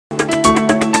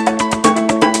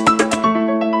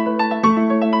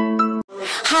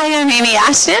Hi, I'm Amy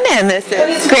Ashton, and this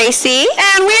is Gracie.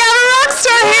 And we have a rock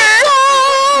star here.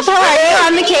 How are you?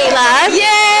 I'm Mikalah.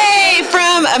 Yay!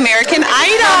 From American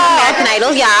Idol. American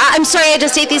Idol, yeah. I'm sorry, I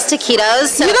just ate these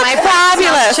taquitos. So You look my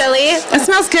fabulous. Chili. It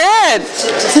smells good.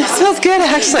 It smells good,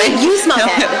 actually. You smell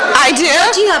good. I do.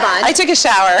 What do you have on? I took a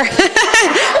shower.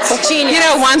 Genius. You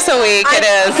know, once a week it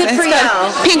is. Good for It's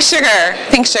you. Pink sugar.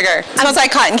 Pink sugar. It smells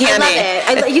like cotton candy.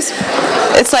 I love it.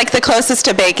 It's like the closest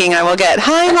to baking I will get.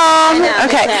 Hi, Mom. I know,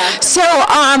 Okay. So,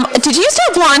 did you still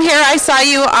have blonde hair? I saw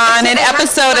you on an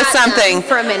episode of something.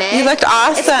 For a minute. You looked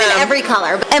awesome. It's been every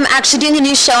color. I'm actually doing a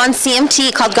new show on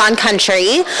CMT called Gone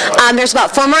Country. There's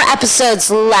about 4 more episodes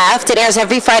left. It airs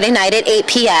every Friday night at 8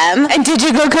 p.m. And did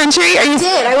you go country? I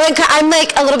did. I'm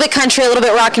like a little bit country, a little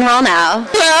bit rock and roll now.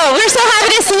 Well, we're so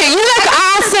happy to see you. You look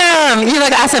awesome. You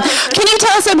look awesome. Can you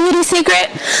tell us a beauty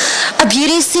secret? A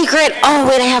beauty secret? Oh,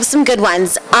 wait, I have some good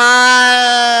ones.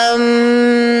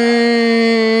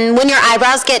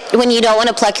 When you don't want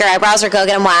to pluck your eyebrows or go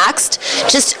get them waxed,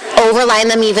 just overline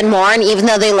them even more, and even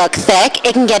though they look thick,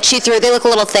 it can get you through. They look a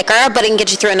little thicker, but it can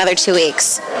get you through another 2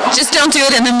 weeks. Just don't do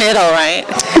it in the middle, right?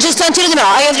 Just don't do it in the middle.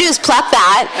 All you have to do is pluck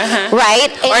that,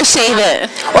 right? Or shave it.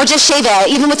 Or just shave it,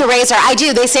 even with a razor. I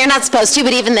do. They say you're not supposed to,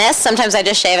 but even this, sometimes I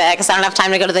just shave it because I don't have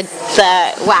time to go to the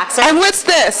waxer. And what's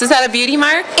this? Is that a beauty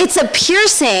mark? It's a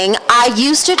piercing. I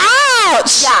used to...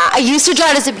 Ouch! Yeah, I used to draw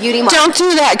it as a beauty mark. Don't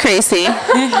do that, Gracie.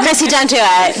 Gracie, don't do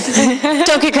it.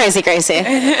 Don't get crazy, Gracie.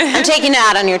 I'm taking you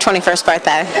out on your 21st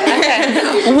birthday.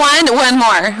 Okay. One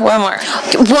more.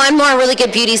 One more really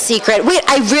good beauty secret. Wait,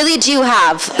 I really do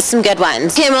have some good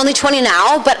ones. Okay, I'm only 20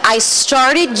 now, but I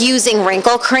started using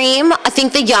wrinkle cream. I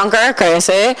think the younger,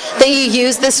 Gracie, that you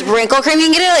use this wrinkle cream, you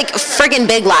can get it like friggin'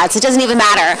 Big Lots. It doesn't even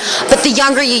matter. But the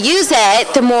younger you use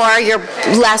it, the more you're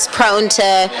less prone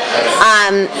to...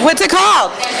 What's it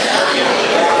called?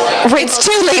 It's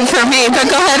too late for me, but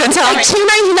go ahead and tell me. Like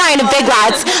 $2.99 at Big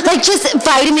Lots, like just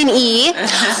vitamin E.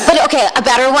 But okay, a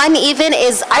better one even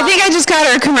is... I think I just got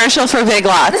her a commercial for Big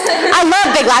Lots. I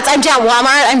love Big Lots. I'm down.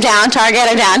 Walmart, I'm down. Target,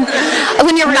 I'm down.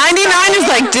 When you're 99 is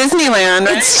like Disneyland.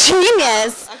 It's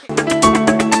genius.